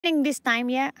This time,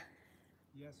 yeah.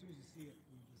 Yeah, as soon as you see it,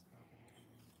 you just stop it.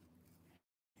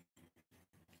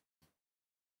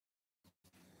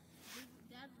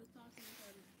 Dad was talking to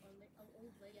an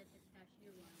old lady at the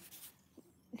cashier line.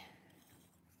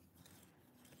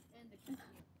 And the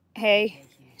cashier. Hey,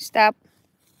 stop.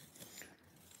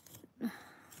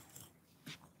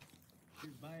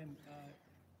 She's buying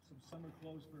some summer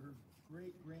clothes for her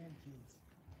great grandkids.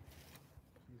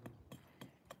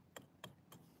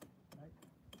 Right?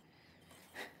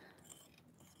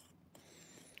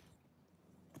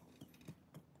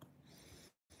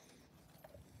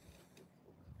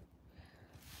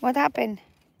 What happened?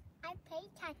 I pay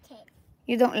touch it.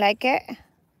 You don't like it?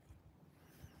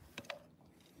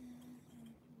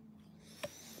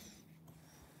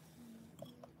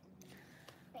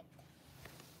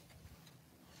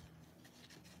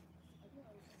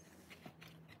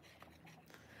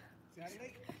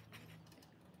 Saturday?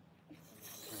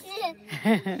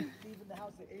 Leaving the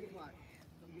house at 8 o'clock.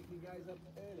 I'll get you guys up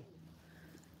early.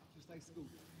 Just like school.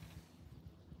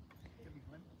 It'll be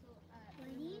fun.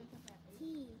 Ready?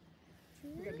 T.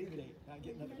 We gotta leave at 8. Not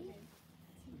getting up at 8.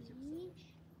 T.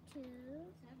 2. We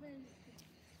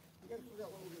gotta figure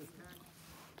out what we're gonna pack.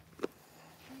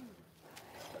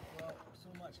 Well, so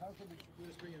much. How could we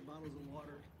just bring in bottles of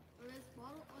water Or is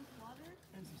bottle of water?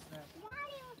 and some snacks?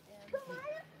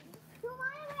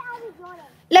 Tomorrow I'll be going.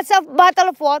 Let's have a bottle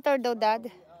of water though, Dad. We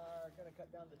are gonna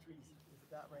cut down the trees if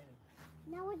it's not raining.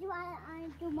 Now what do I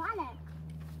tomorrow?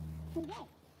 Today.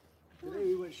 Today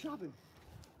we went shopping.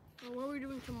 Well, what are we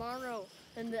doing tomorrow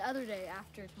and the other day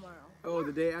after tomorrow? Oh,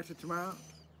 the day after tomorrow?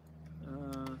 I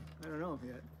don't know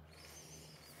yet.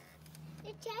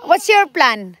 What's your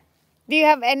plan? Do you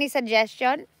have any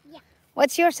suggestion? Yeah.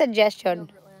 What's your suggestion?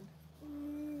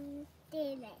 Yogurtland.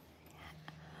 Daylight.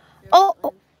 Oh,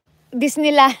 oh,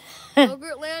 Disneyland.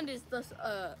 Yogurtland is the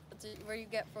it's where you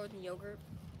get frozen yogurt.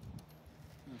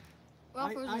 Well,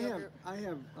 frozen yogurt. I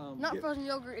have Not frozen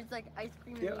yogurt. It's like ice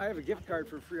cream. yeah, I have a gift card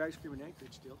for free ice cream in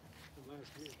Anchorage still from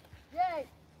last year. Yay!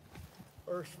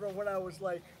 Or from when I was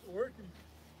like working.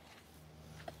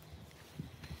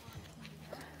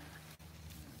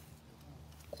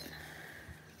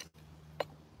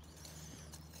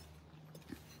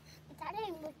 It's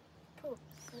already moose poop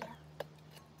here.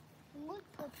 Moose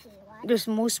poop here, right? There's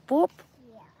moose poop?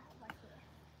 Yeah, right here.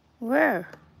 Where?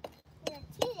 The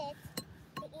cheetahs,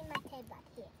 they eat my table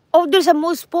here. Oh, there's a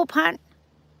moose poop hunt.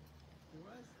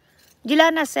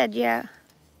 JILANA said, yeah.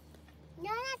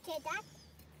 No, not cheetahs.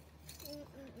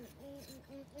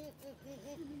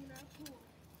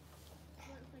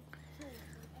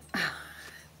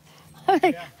 Yeah, but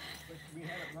we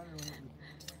had it running when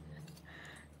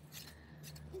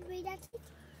Read that.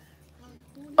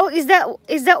 Oh, is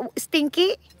that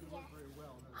stinky?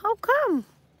 How come?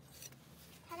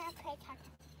 How do I pay touch?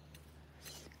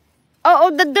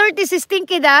 Oh, the dirt is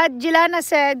stinky, Dad. JILANA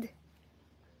said.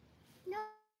 No.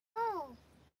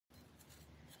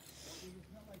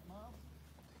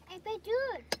 I pay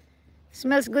good.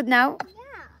 Smells good now?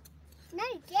 Yeah. No,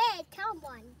 you did. Tell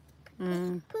one.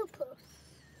 Mm. Poo poo.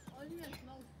 Only that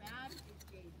smells bad is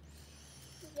gay.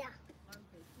 Yeah.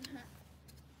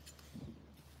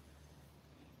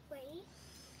 Wait.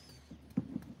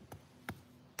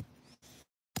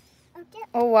 Okay.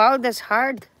 Oh, wow, that's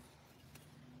hard.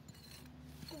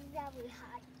 Very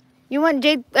hard. You want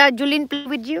Julene play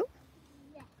with you?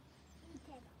 Yeah.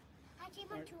 Okay. I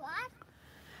give it to us.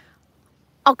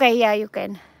 Okay, yeah, you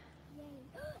can.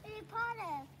 Any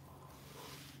Potter.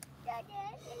 Daddy,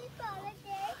 any Potter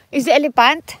there? Is the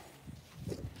elephant?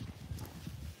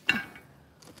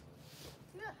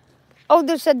 Oh,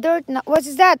 there's a dirt now. What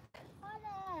is that?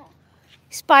 Potter.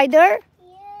 Spider?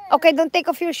 Yeah. Okay, don't take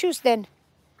off your shoes then.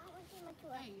 I want to give it to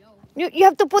us. Hey, yo. You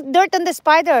have to put dirt on the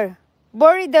spider.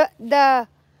 Bury the Potter.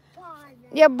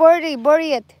 yeah,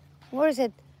 bury it. Where is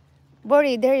it?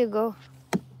 Bury, there you go.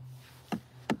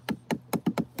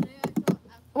 Today I saw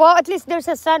Well, at least there's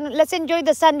a sun. Let's enjoy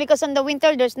the sun because in the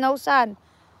winter there's no sun.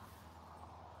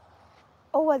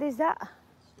 Oh, what is that?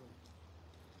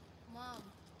 Mom.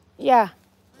 Yeah.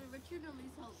 When Richard and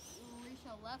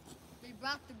Alicia left, they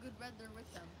brought the good weather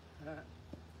with them.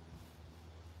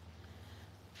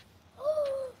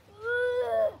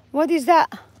 What is that?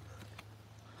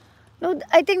 No,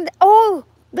 I think. Oh,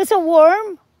 there's a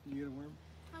worm. You get a worm?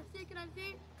 Can I see? Can I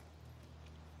see?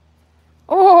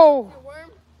 Oh, Is it a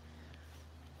worm?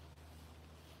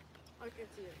 I can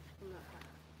see it from that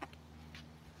side.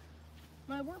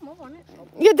 My worm on it.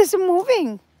 yeah, there's a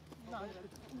moving. No,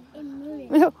 It's moving.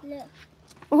 Look. Look.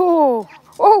 Oh,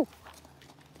 oh.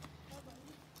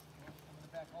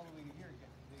 Back all the way to here again.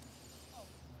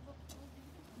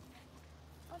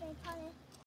 Okay, Potter.